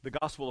The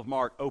Gospel of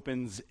Mark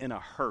opens in a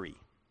hurry.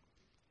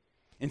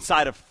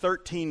 Inside of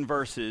 13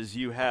 verses,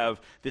 you have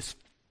this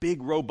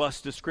big,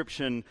 robust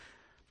description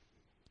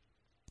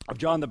of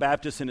John the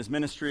Baptist and his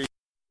ministry.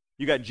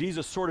 You got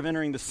Jesus sort of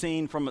entering the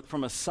scene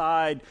from a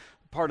side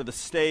part of the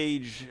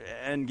stage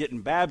and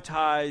getting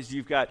baptized.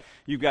 You've got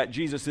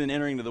Jesus then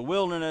entering to the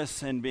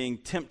wilderness and being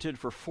tempted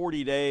for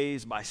 40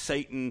 days by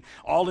Satan,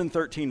 all in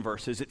 13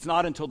 verses. It's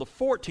not until the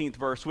 14th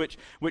verse, which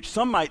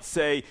some might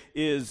say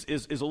is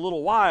a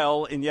little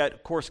while, and yet,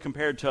 of course,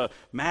 compared to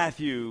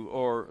Matthew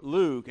or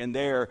Luke and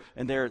their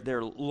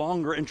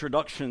longer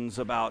introductions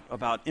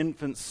about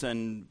infants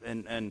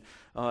and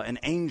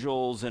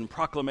angels and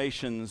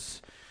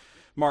proclamations,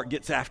 Mark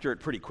gets after it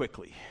pretty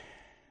quickly.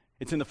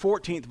 It's in the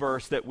 14th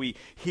verse that we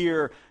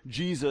hear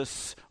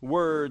Jesus'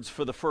 words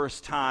for the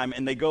first time,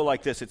 and they go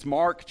like this. It's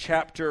Mark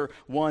chapter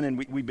 1,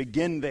 and we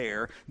begin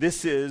there.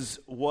 This is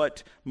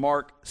what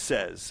Mark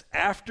says.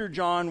 After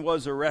John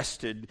was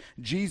arrested,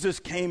 Jesus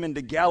came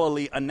into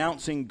Galilee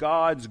announcing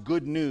God's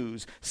good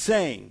news,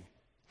 saying,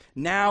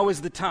 "Now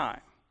is the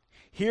time.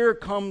 Here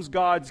comes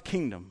God's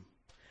kingdom.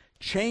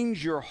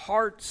 Change your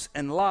hearts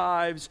and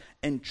lives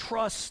and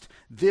trust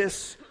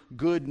this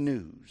good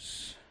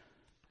news."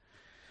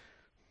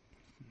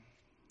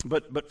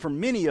 But for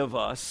many of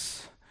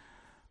us,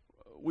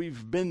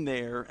 we've been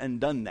there and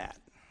done that.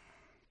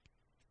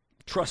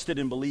 Trusted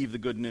and believed the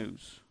good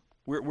news.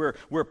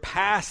 We're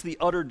past the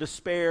utter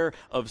despair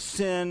of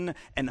sin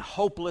and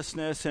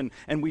hopelessness, and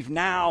we've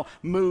now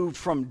moved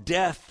from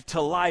death to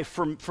life.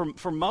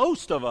 For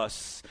most of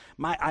us,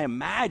 I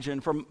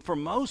imagine, for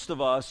most of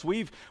us,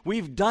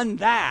 we've done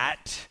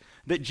that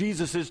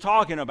Jesus is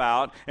talking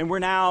about, and we're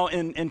now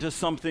into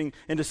something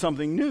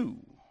new.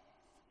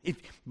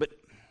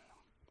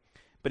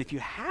 But if you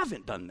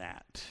haven't done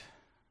that,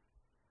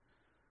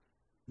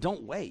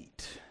 don't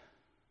wait.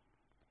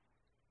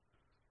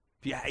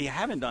 If you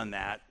haven't done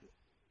that,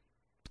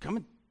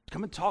 come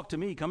and talk to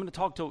me. Come and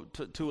talk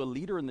to a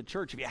leader in the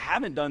church. If you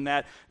haven't done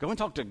that, go and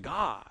talk to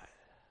God.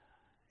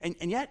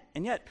 And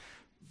yet,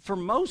 for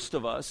most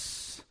of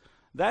us,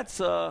 that's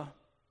a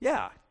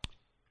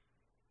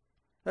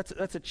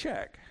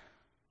check.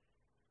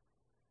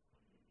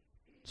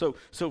 So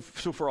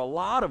for a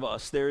lot of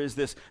us, there's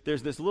this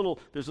little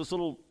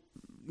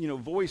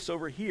voice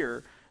over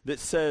here that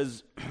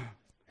says,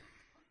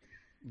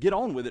 "Get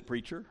on with it,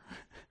 preacher."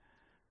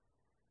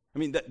 I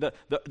mean,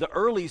 the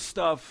early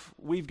stuff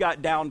we've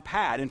got down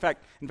pat. In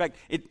fact,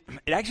 it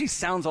actually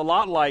sounds a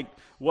lot like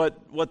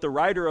what the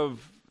writer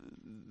of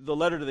the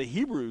letter to the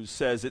Hebrews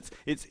says.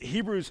 It's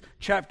Hebrews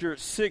chapter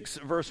 6,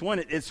 verse 1.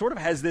 It sort of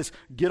has this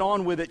get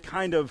on with it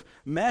kind of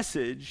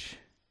message.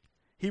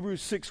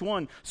 Hebrews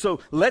 6:1.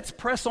 So let's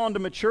press on to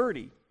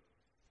maturity.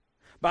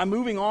 By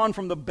moving on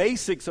from the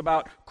basics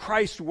about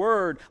Christ's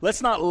word,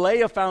 let's not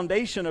lay a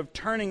foundation of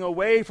turning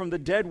away from the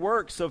dead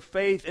works of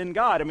faith in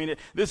God. I mean,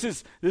 this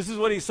is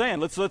what he's saying.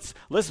 Let's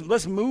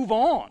move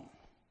on.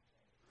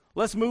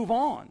 Let's move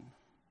on.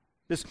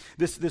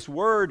 This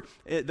word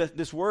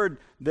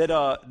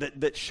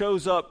that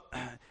shows up,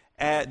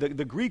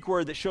 the Greek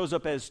word that shows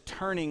up as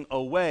turning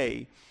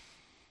away,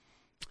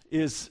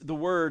 is the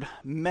word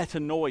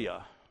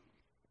metanoia.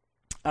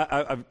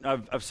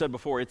 I've said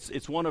before,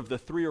 it's one of the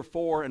 3 or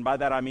 4, and by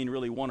that I mean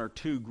really 1 or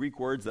 2 Greek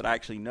words that I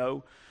actually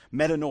know.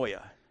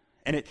 Metanoia.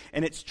 And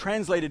it's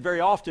translated very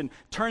often.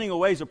 Turning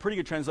away is a pretty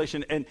good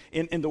translation. And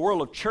in the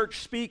world of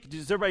church speak,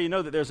 does everybody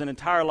know that there's an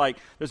entire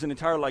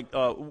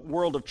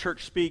world of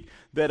church speak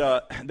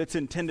that's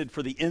intended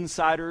for the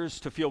insiders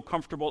to feel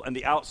comfortable and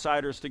the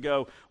outsiders to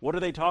go, what are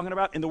they talking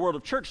about? In the world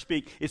of church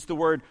speak, it's the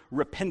word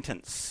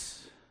repentance.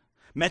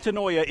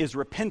 Metanoia is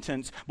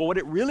repentance, but what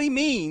it really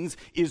means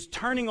is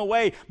turning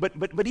away.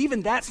 But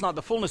even that's not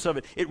the fullness of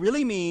it. It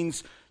really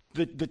means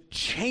the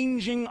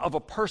changing of a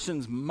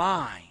person's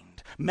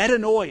mind.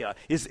 Metanoia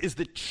is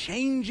the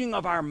changing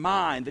of our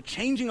mind, the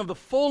changing of the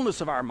fullness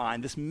of our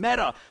mind, this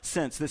meta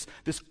sense, this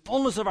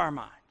fullness of our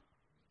mind.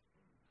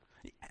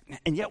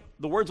 And yet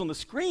the words on the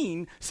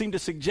screen seem to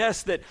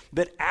suggest that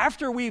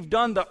after we've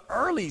done the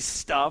early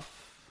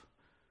stuff,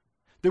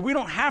 that we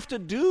don't have to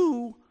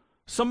do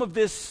some of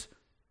this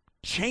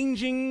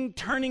changing,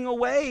 turning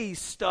away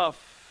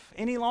stuff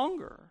any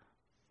longer.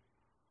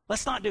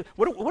 Let's not do.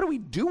 What do we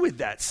do with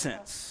that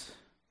sense?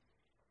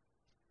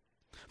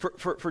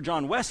 For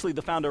John Wesley,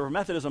 the founder of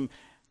Methodism,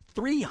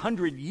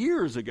 300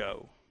 years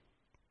ago,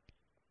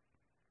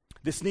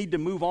 this need to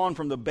move on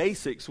from the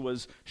basics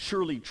was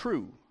surely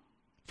true.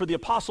 For the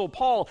Apostle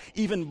Paul,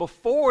 even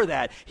before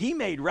that, he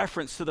made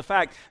reference to the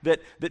fact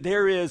that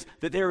there is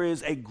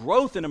a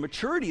growth and a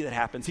maturity that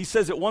happens. He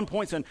says at one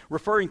point, and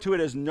referring to it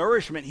as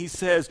nourishment, he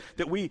says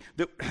that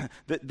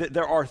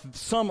there are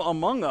some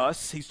among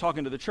us, he's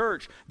talking to the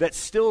church, that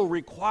still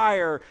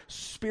require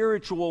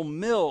spiritual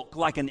milk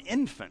like an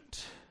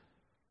infant.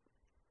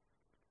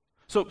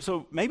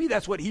 So maybe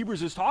that's what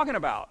Hebrews is talking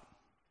about.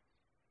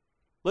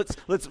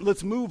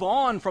 Let's move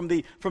on from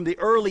the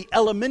early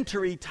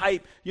elementary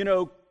type,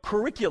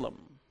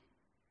 curriculum.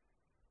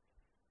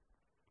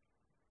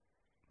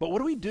 But what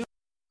do we do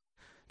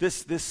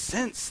this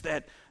sense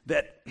that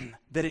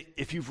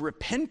if you've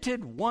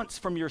repented once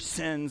from your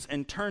sins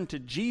and turned to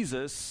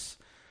Jesus,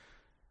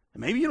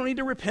 maybe you don't need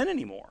to repent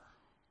anymore.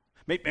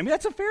 Maybe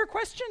that's a fair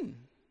question.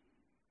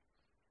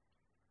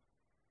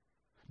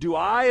 Do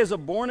I, as a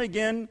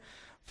born-again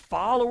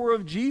follower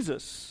of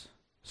Jesus,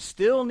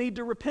 still need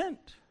to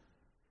repent?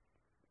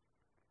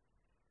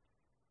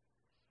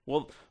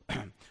 Well,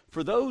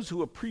 for those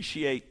who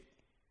appreciate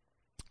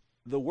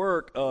the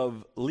work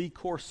of Lee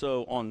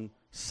Corso on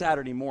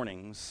Saturday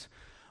mornings,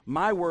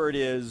 my word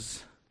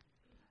is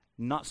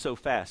not so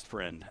fast,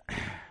 friend.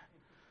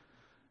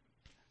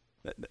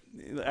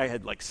 I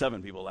had like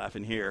 7 people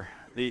laughing here.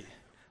 The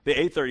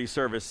 8:30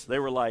 service, they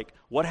were like,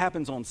 what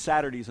happens on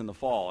Saturdays in the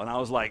fall? And I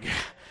was like,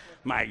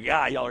 my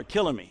God, y'all are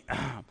killing me.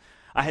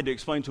 I had to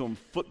explain to them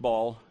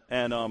football,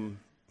 and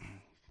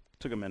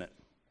took a minute.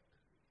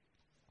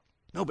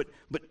 No, but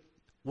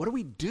what do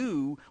we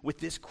do with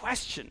this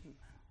question?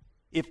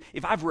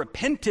 If I've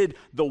repented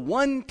the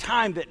one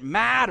time that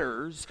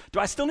matters, do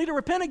I still need to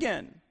repent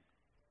again?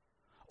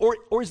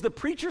 Or is the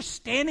preacher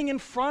standing in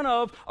front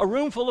of a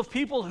room full of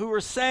people who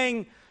are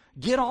saying,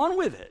 get on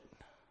with it?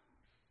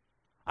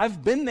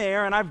 I've been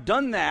there and I've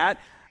done that,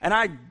 and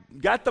I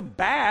got the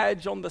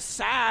badge on the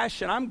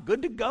sash and I'm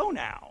good to go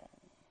now.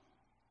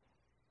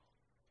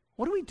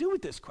 What do we do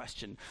with this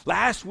question?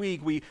 Last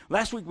week we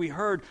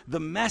heard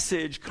the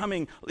message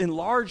coming in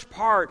large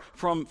part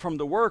from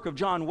the work of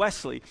John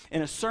Wesley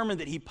in a sermon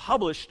that he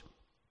published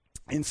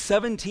in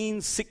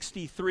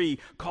 1763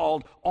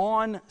 called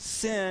On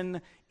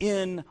Sin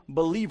in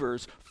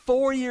Believers.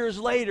 4 years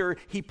later,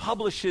 he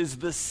publishes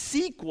the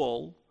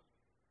sequel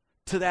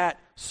to that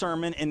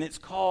sermon, and it's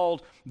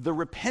called The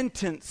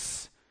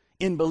Repentance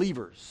in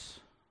Believers.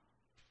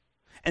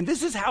 And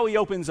this is how he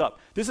opens up.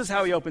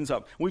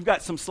 We've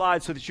got some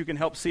slides so that you can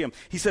help see them.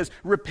 He says,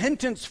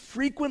 repentance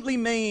frequently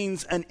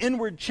means an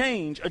inward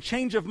change, a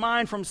change of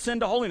mind from sin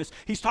to holiness.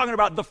 He's talking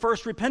about the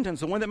first repentance,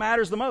 the one that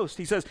matters the most.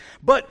 He says,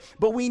 but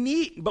we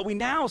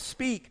now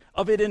speak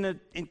of it in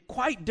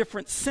quite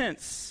different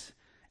sense,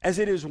 as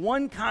it is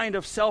one kind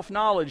of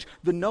self-knowledge,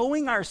 the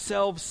knowing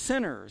ourselves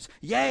sinners,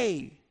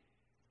 yea,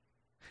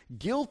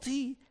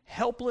 guilty,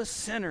 helpless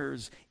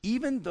sinners,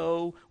 even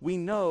though we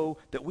know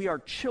that we are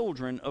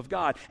children of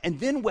God. And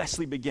then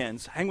Wesley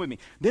begins, hang with me,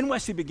 then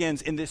Wesley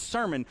begins in this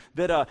sermon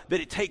that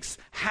it takes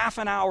half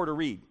an hour to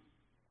read.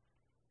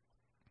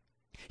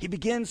 He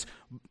begins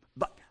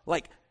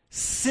like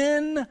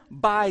sin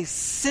by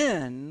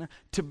sin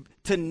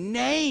to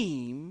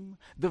name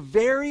the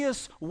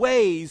various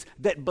ways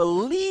that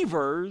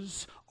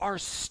believers are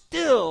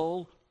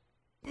still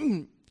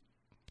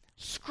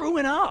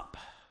screwing up.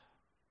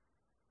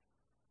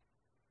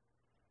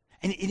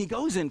 And he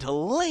goes into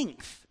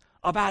length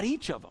about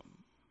each of them.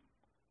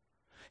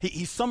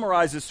 He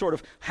summarizes sort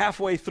of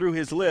halfway through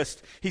his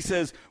list. He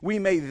says, we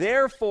may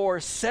therefore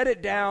set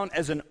it down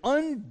as an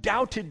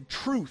undoubted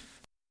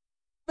truth.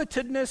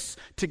 Limitedness,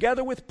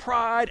 together with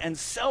pride and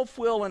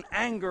self-will and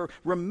anger,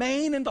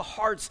 remain in the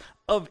hearts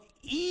of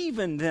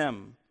even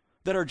them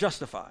that are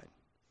justified.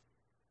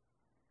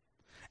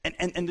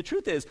 And the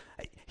truth is,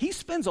 he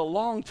spends a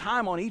long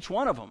time on each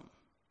one of them.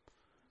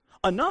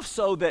 Enough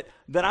so that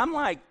I'm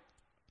like,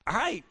 all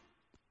right,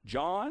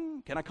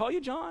 John, can I call you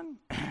John?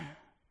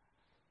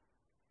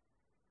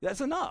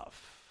 That's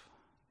enough.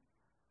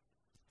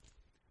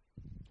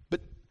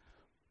 But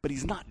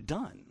he's not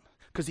done,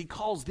 because he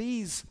calls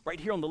these, right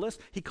here on the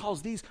list, he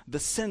calls these the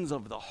sins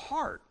of the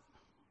heart.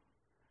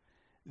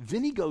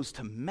 Then he goes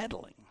to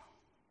meddling.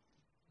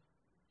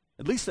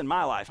 At least in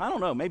my life. I don't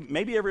know.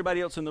 Maybe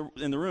everybody else in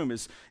the room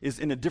is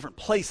in a different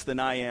place than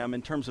I am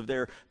in terms of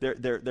their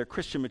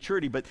Christian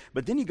maturity. But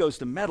then he goes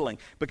to meddling,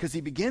 because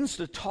he begins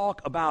to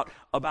talk about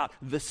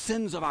the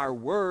sins of our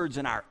words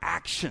and our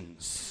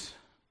actions.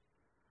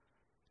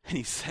 And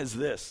he says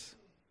this: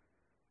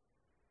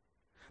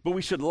 but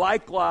we should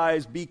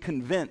likewise be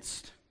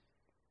convinced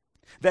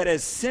that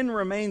as sin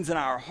remains in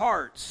our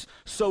hearts,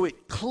 so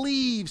it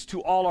cleaves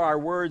to all our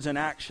words and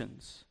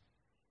actions.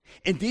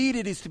 Indeed,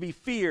 it is to be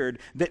feared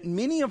that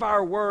many of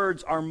our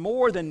words are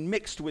more than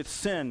mixed with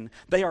sin.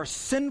 They are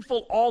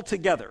sinful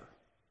altogether.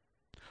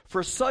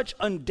 For such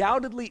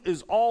undoubtedly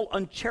is all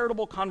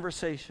uncharitable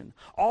conversation,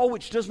 all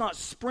which does not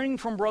spring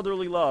from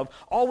brotherly love,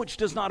 all which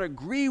does not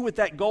agree with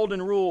that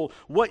golden rule,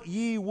 what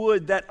ye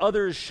would that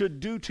others should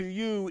do to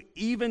you,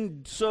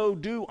 even so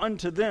do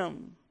unto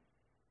them.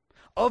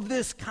 Of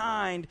this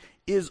kind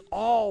is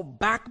all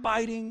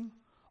backbiting,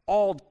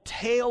 all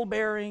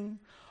tale-bearing,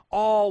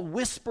 all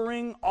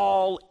whispering,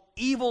 all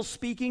evil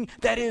speaking,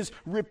 that is,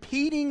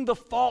 repeating the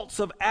faults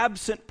of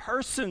absent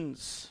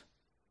persons.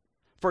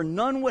 For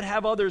none would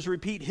have others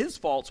repeat his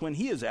faults when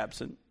he is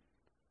absent.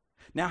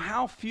 Now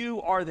how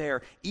few are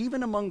there,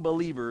 even among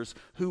believers,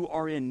 who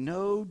are in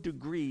no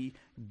degree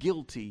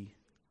guilty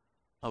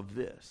of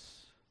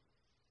this?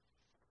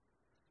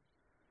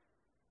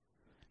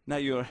 Now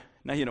you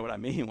know what I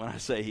mean when I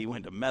say he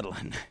went to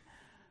meddling.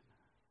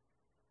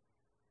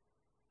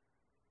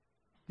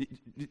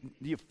 Do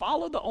you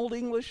follow the Old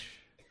English?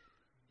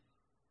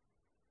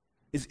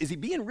 Is he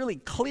being really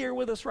clear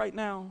with us right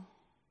now?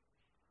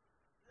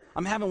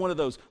 I'm having one of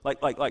those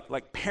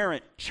like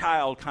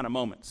parent-child kind of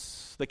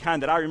moments, the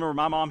kind that I remember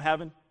my mom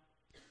having,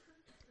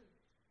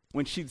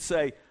 when she'd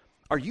say,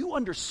 "Are you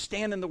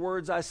understanding the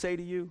words I say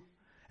to you?"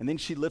 And then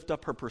she'd lift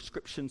up her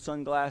prescription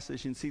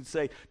sunglasses and she'd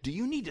say, "Do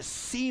you need to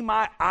see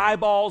my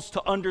eyeballs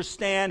to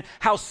understand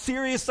how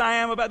serious I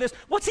am about this?"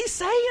 What's he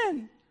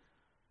saying?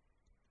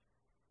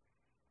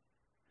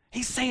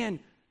 He's saying,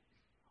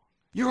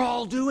 you're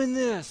all doing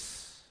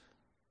this.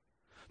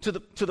 To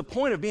the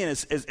point of being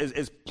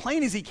as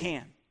plain as he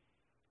can.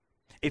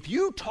 If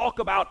you talk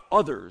about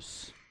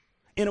others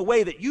in a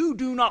way that you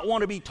do not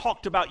want to be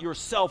talked about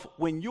yourself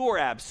when you're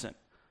absent,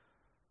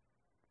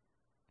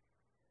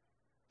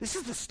 this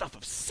is the stuff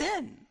of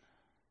sin.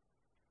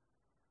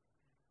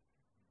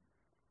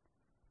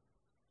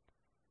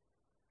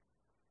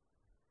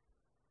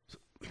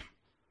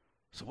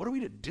 So what are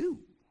we to do?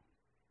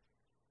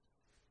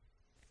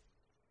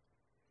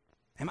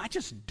 Am I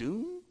just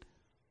doomed?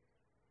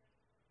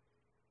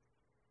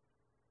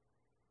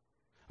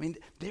 I mean,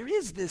 there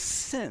is this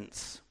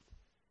sense.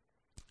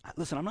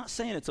 Listen, I'm not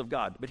saying it's of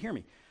God, but hear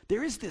me.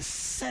 There is this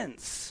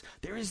sense.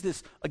 There is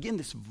this, again,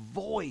 this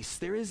voice.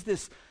 There is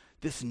this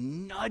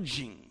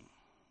nudging.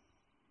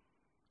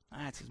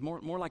 It's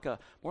more like a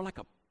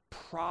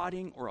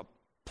prodding or a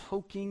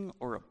poking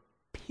or a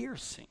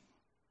piercing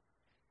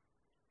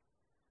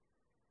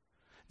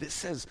that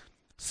says,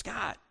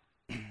 Scott,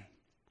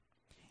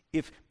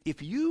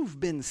 if you've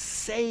been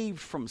saved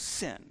from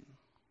sin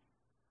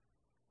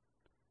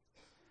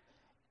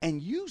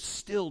and you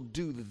still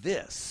do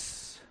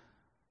this,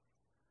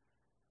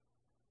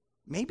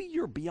 maybe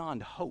you're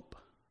beyond hope.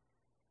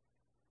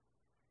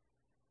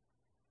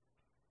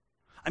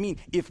 I mean,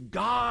 if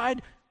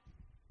God,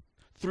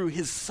 through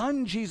his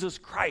Son Jesus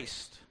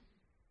Christ,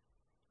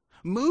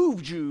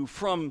 moved you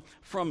from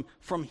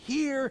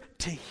here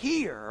to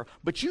here,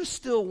 but you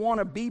still want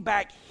to be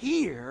back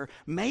here,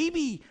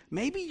 maybe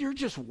you're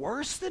just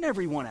worse than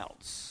everyone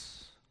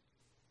else.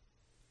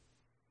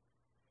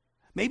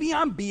 Maybe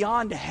I'm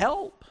beyond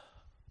help.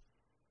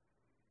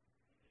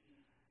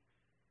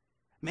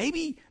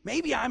 Maybe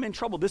I'm in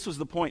trouble. This was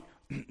the point,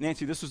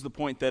 Nancy, this was the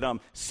point that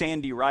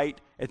Sandy Wright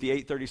at the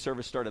 8:30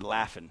 service started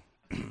laughing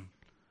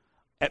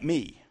at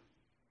me.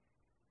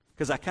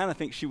 Because I kind of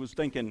think she was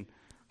thinking,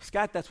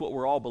 Scott, that's what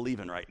we're all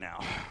believing right now.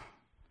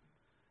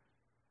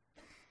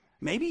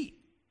 Maybe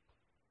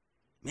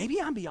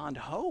I'm beyond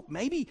hope.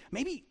 Maybe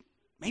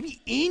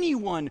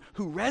anyone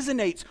who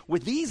resonates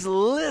with these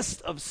lists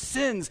of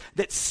sins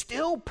that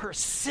still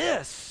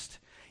persist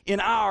in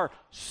our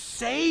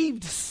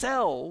saved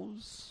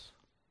selves,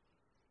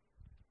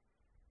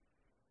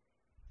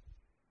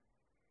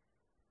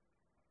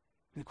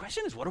 and the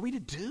question is, what are we to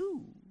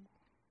do?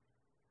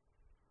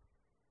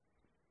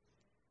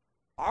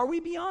 Are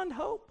we beyond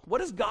hope? What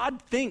does God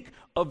think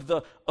of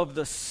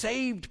the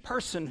saved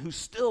person who's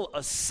still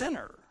a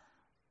sinner?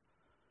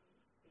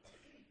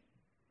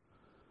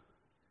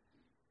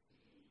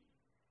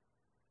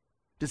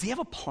 Does he have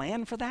a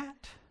plan for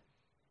that?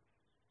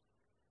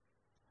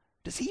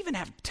 Does he even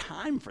have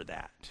time for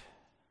that?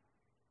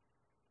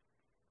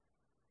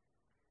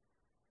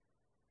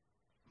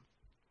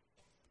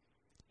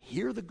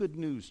 Hear the good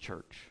news,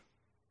 church.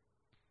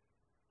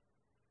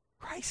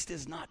 Christ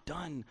is not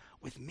done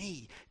with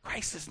me.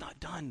 Christ is not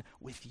done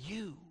with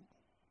you.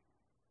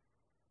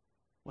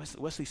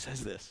 Wesley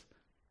says this.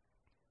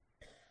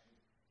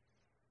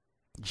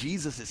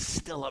 Jesus is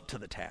still up to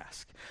the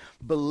task.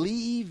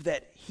 Believe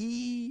that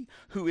he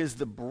who is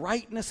the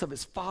brightness of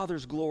his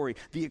Father's glory,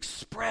 the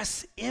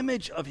express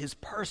image of his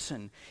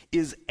person,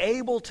 is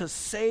able to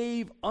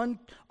save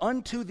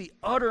unto the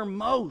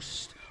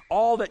uttermost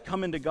all that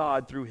come into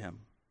God through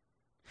him.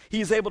 He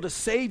is able to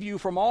save you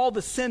from all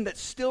the sin that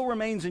still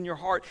remains in your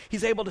heart.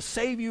 He's able to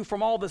save you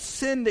from all the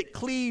sin that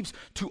cleaves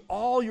to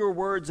all your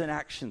words and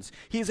actions.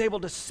 He is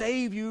able to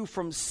save you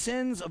from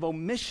sins of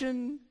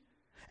omission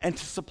and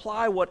to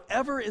supply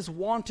whatever is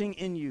wanting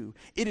in you.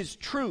 It is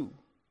true.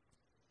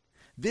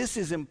 This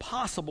is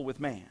impossible with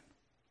man.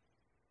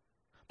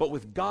 But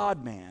with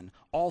God, man,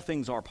 all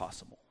things are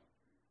possible.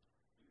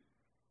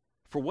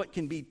 For what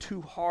can be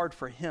too hard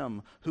for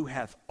him who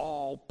hath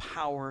all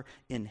power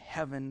in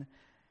heaven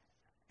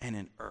and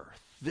in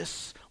earth?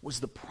 This was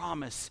the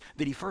promise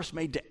that he first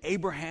made to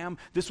Abraham.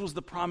 This was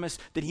the promise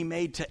that he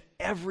made to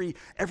every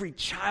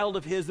child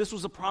of his. This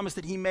was a promise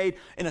that he made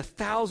in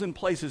 1,000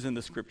 places in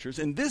the scriptures.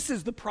 And this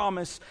is the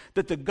promise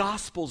that the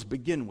Gospels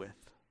begin with.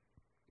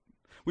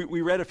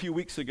 We read a few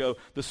weeks ago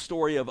the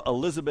story of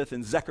Elizabeth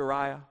and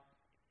Zechariah,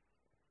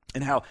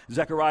 and how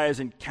Zechariah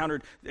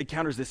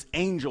encounters this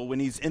angel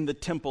when he's in the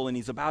temple and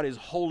he's about his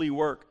holy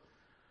work.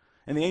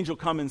 And the angel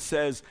comes and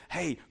says,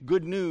 hey,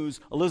 good news,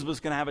 Elizabeth's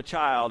going to have a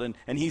child.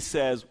 And he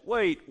says,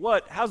 wait,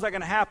 what? How's that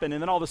going to happen?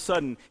 And then all of a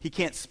sudden, he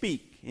can't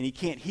speak and he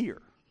can't hear.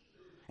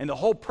 And the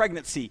whole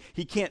pregnancy,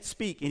 he can't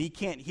speak and he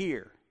can't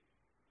hear.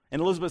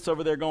 And Elizabeth's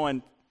over there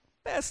going,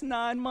 best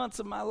 9 months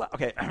of my life.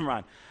 Okay, I'm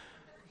on.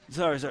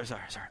 Sorry. All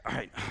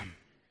right.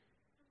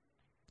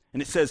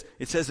 And it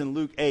says in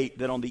Luke 8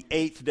 that on the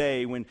 8th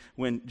day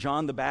when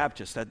John the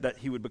Baptist, that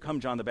he would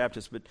become John the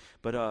Baptist,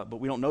 but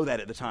we don't know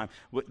that at the time,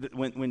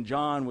 when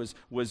John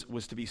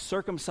was to be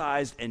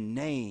circumcised and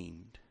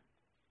named,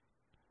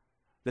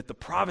 that the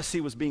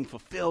prophecy was being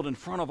fulfilled in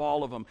front of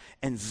all of them,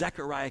 and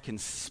Zechariah can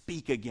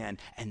speak again.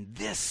 And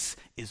this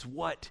is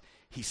what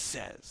he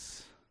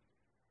says.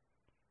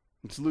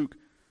 It's Luke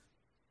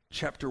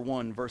chapter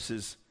 1,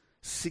 verses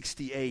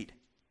 68,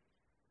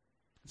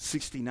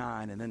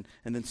 69, and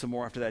then some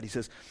more after that. He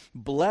says,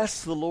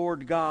 "Bless the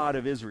Lord God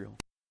of Israel,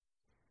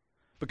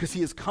 because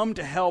he has come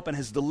to help and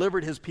has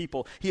delivered his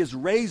people. He has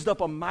raised up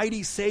a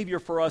mighty Savior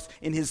for us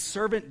in his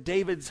servant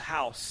David's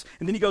house."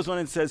 And then he goes on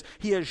and says,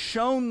 "He has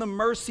shown the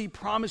mercy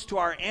promised to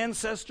our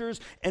ancestors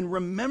and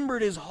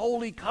remembered his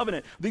holy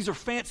covenant." These are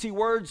fancy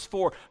words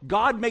for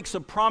God makes a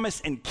promise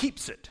and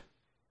keeps it.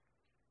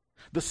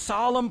 The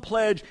solemn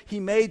pledge he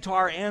made to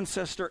our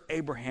ancestor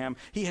Abraham.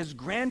 He has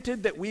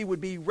granted that we would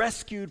be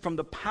rescued from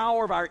the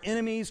power of our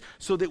enemies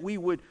so that we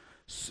would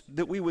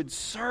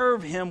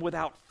serve him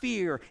without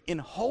fear in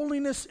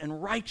holiness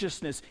and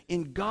righteousness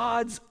in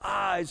God's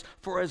eyes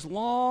for as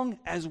long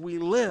as we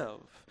live.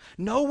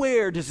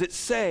 Nowhere does it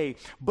say,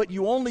 but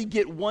you only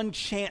get one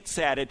chance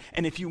at it,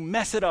 and if you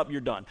mess it up,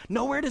 you're done.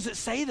 Nowhere does it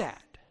say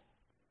that.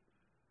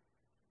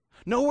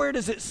 Nowhere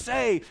does it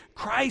say,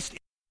 Christ is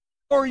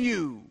for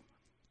you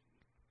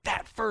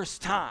that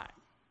first time.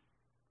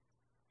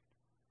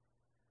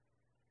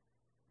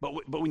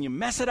 But when you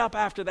mess it up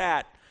after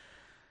that,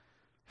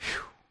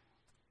 whew,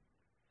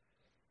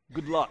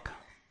 good luck.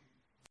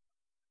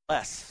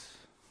 Less.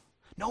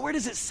 Nowhere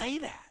does it say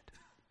that.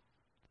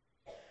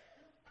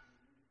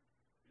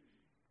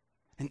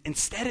 And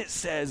instead it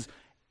says,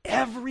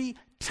 every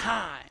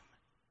time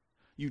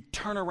you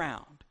turn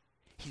around,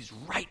 he's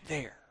right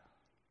there.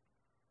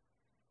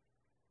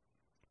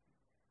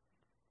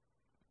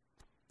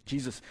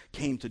 Jesus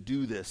came to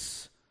do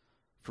this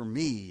for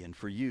me and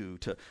for you,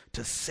 to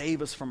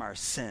save us from our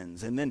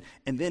sins, and then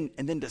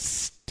to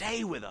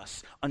stay with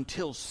us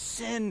until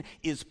sin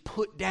is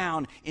put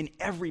down in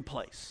every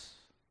place.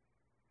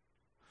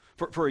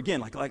 For again,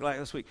 like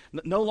last week,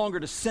 no longer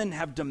does sin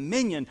have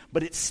dominion,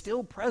 but it's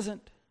still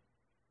present.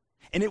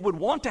 And it would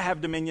want to have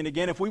dominion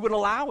again if we would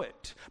allow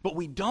it. But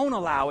we don't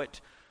allow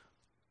it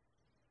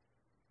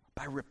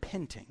by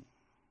repenting.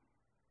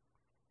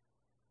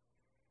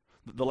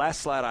 The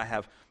last slide I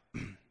have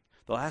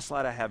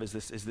is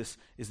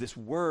this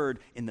word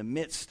in the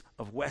midst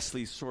of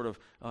Wesley's sort of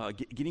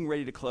getting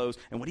ready to close.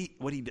 And what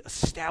he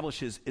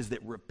establishes is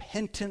that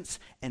repentance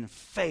and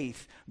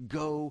faith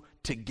go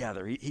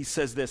together. He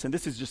says this, and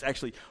this is just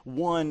actually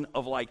one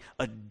of like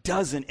a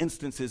dozen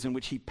instances in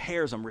which he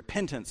pairs them.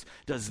 Repentance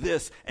does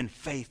this, and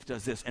faith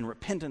does this, and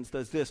repentance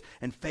does this,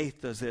 and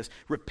faith does this.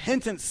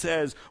 Repentance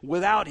says,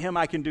 without him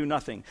I can do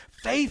nothing.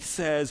 Faith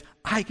says,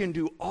 I can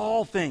do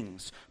all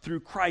things through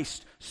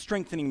Christ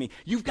strengthening me.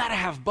 You've got to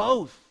have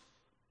both.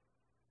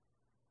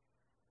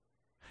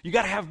 You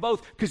got to have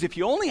both, because if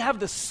you only have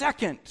the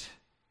second,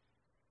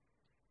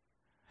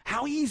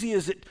 how easy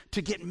is it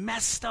to get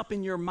messed up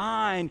in your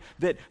mind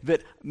that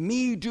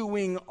me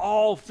doing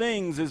all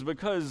things is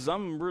because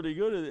I'm really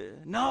good at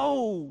it?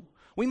 No,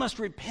 we must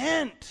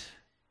repent,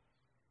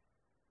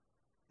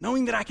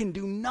 knowing that I can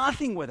do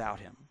nothing without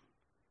him.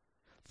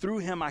 Through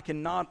him I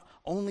can not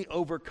only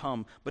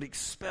overcome, but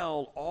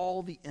expel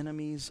all the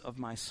enemies of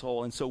my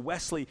soul. And so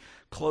Wesley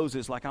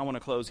closes like I want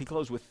to close. He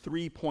closed with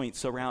 3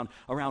 points around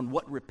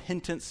what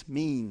repentance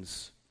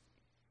means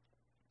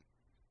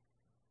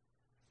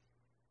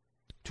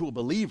to a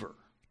believer.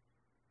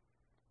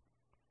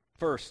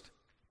 First,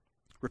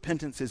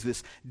 repentance is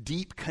this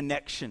deep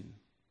connection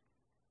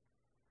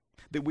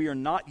that we are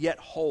not yet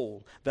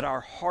whole, that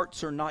our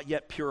hearts are not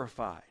yet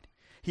purified.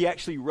 He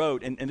actually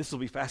wrote, and this will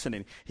be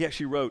fascinating, he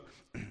actually wrote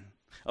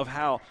of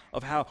how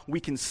we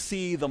can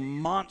see the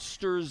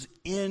monster's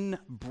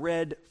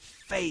inbred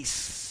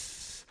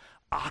face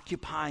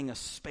occupying a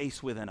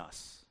space within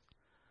us.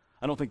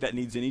 I don't think that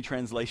needs any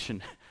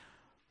translation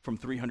from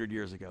 300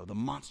 years ago. The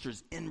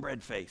monster's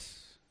inbred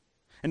face.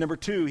 And number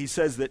two, he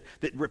says that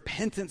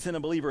repentance in a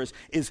believer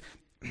is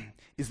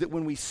that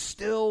when we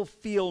still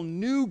feel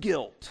new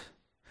guilt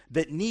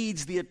that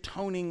needs the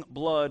atoning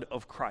blood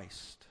of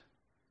Christ,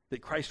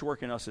 that Christ's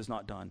work in us is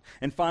not done.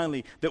 And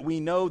finally, that we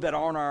know that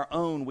on our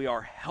own we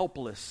are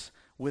helpless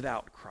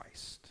without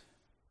Christ.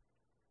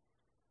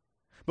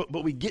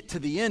 But we get to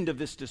the end of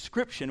this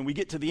description, we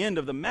get to the end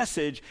of the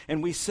message,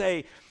 and we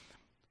say,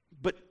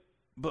 but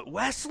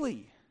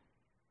Wesley,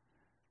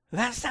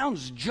 that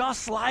sounds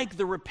just like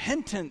the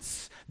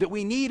repentance that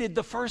we needed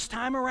the first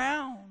time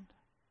around.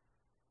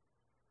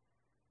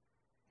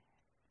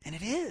 And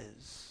it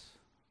is.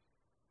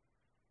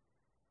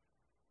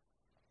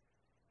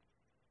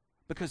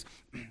 Because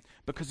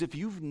if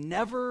you've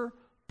never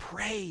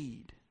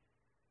prayed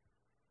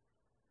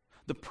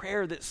the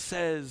prayer that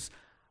says,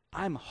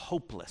 I'm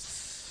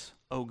hopeless,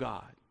 oh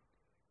God,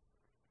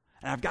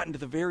 and I've gotten to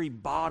the very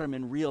bottom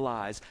and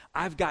realized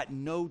I've got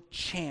no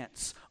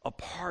chance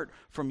apart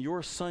from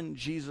your Son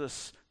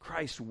Jesus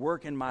Christ's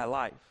work in my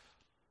life,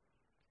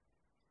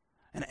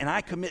 And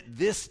I commit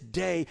this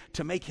day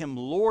to make him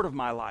Lord of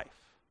my life.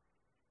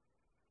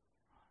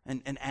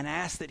 And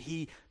ask that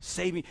he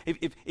save me.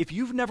 If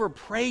you've never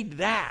prayed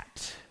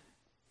that,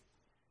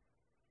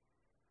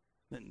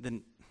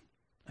 then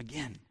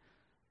again,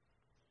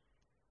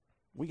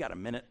 we got a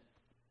minute.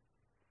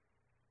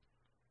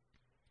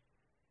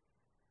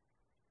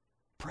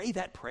 Pray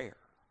that prayer.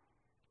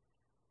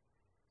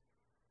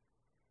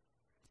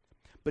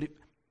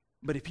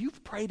 But if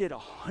you've prayed it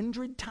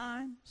 100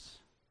 times,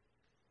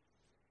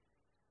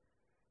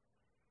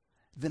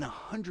 then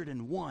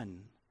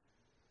 101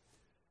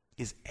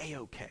 is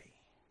A-okay.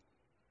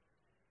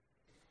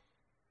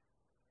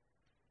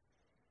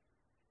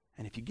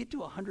 And if you get to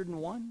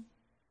 101,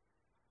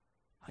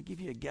 I'll give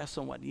you a guess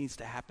on what needs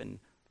to happen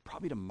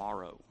probably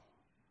tomorrow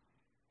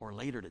or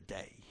later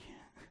today.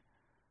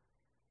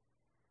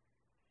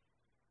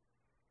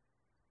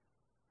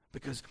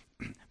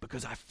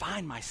 Because I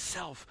find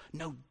myself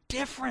no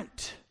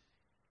different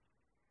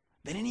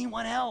than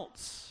anyone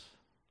else.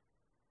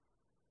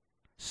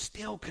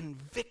 Still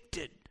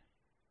convicted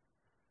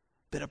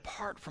that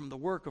apart from the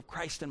work of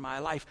Christ in my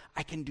life,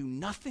 I can do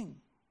nothing.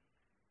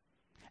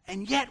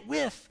 And yet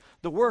with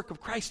the work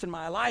of Christ in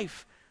my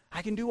life,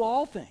 I can do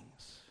all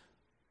things.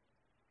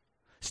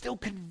 Still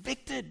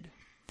convicted.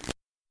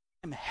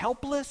 I'm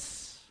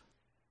helpless.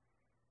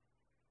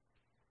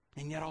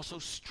 And yet also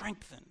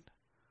strengthened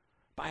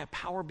by a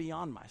power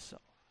beyond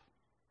myself.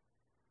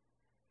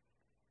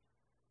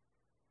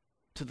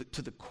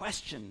 To the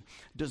question,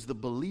 does the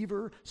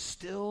believer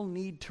still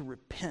need to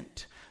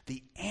repent?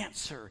 The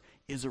answer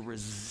is a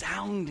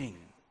resounding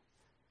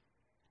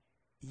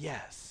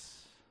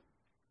yes.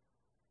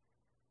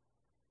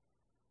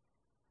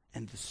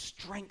 And the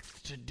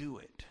strength to do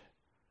it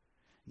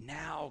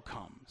now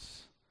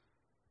comes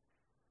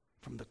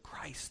from the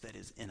Christ that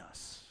is in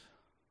us.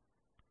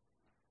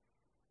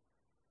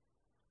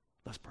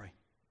 Let's pray.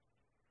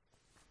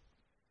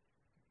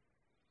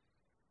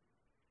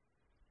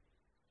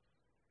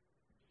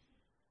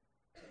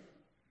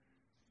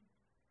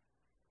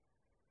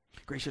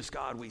 Gracious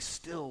God, we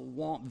still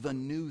want the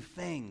new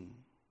thing.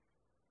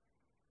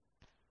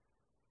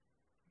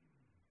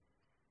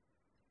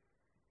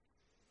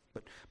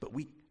 But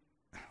we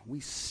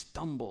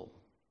stumble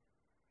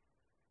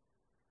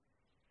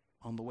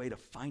on the way to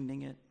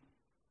finding it,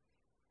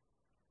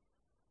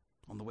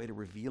 on the way to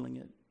revealing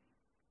it,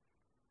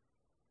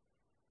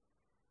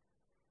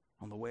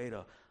 on the way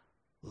to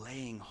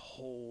laying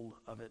hold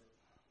of it.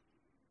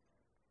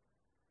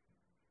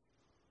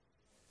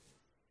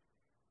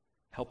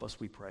 Help us,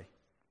 we pray.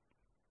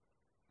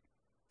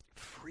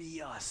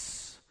 Free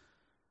us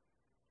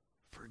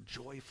for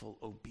joyful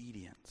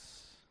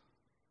obedience.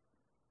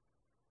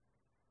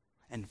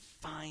 And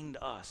find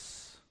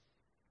us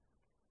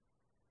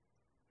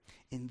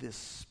in this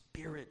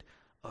spirit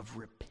of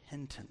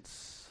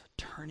repentance,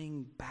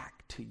 turning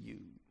back to you,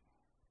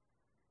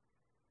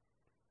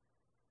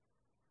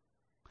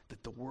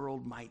 that the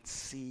world might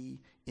see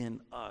in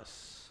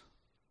us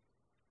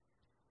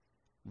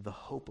the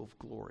hope of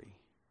glory,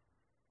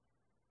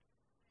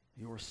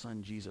 your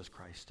Son, Jesus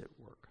Christ, at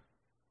work.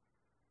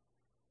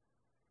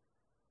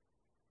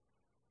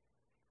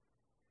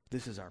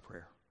 This is our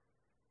prayer.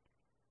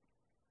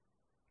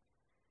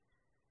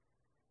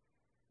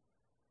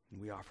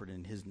 And we offer it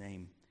in his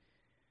name.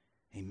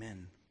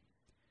 Amen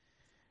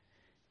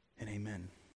and amen.